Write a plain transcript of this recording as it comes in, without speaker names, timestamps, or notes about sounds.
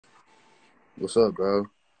What's up, bro?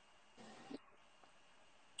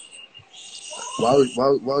 Why'd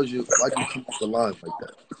you come off the live like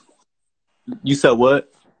that? You said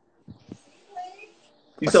what?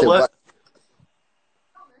 You I said said, what?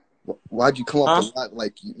 why'd you come off the Huh? live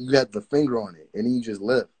like you had the finger on it and then you just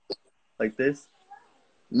left? Like this?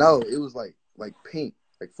 No, it was like pink,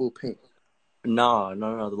 like full pink. Nah,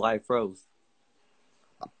 no. The light froze.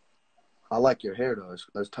 I like your hair though.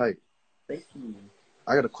 That's tight. Thank you.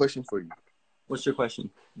 I got a question for you. What's your question?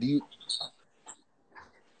 Do you?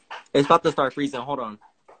 It's about to start freezing. Hold on.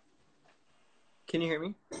 Can you hear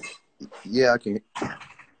me? Yeah, I can.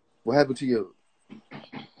 What happened to your?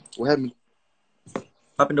 What happened?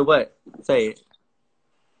 Happened to what? Say it.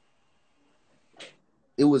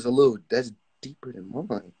 It was a little. That's deeper than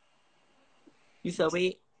mine. You said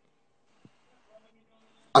wait.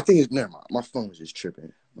 I think it's never mind. My phone is just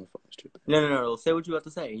tripping. My phone is tripping. No. Say what you about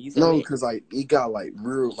to say. You said No, wait. because like it got like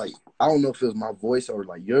real like I don't know if it was my voice or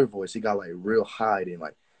like your voice. It got like real high and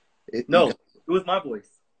like it No, got, it was my voice.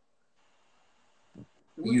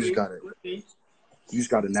 It was you just me. got It was me.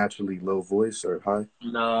 a naturally low voice or high.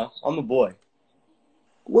 Nah, I'm a boy.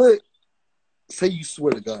 What? Say you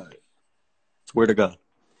swear to God, Swear to God.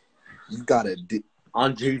 you got a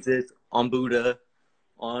On Jesus, on Buddha,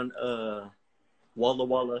 on Walla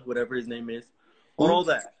Walla, whatever his name is. On who? all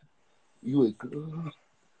that. You a girl?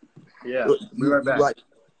 Yeah. Be You right back. like?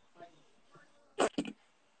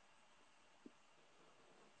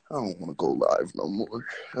 I don't want to go live no more.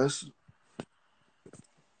 That's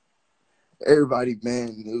everybody,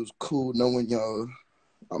 man. It was cool knowing y'all.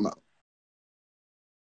 I'm out.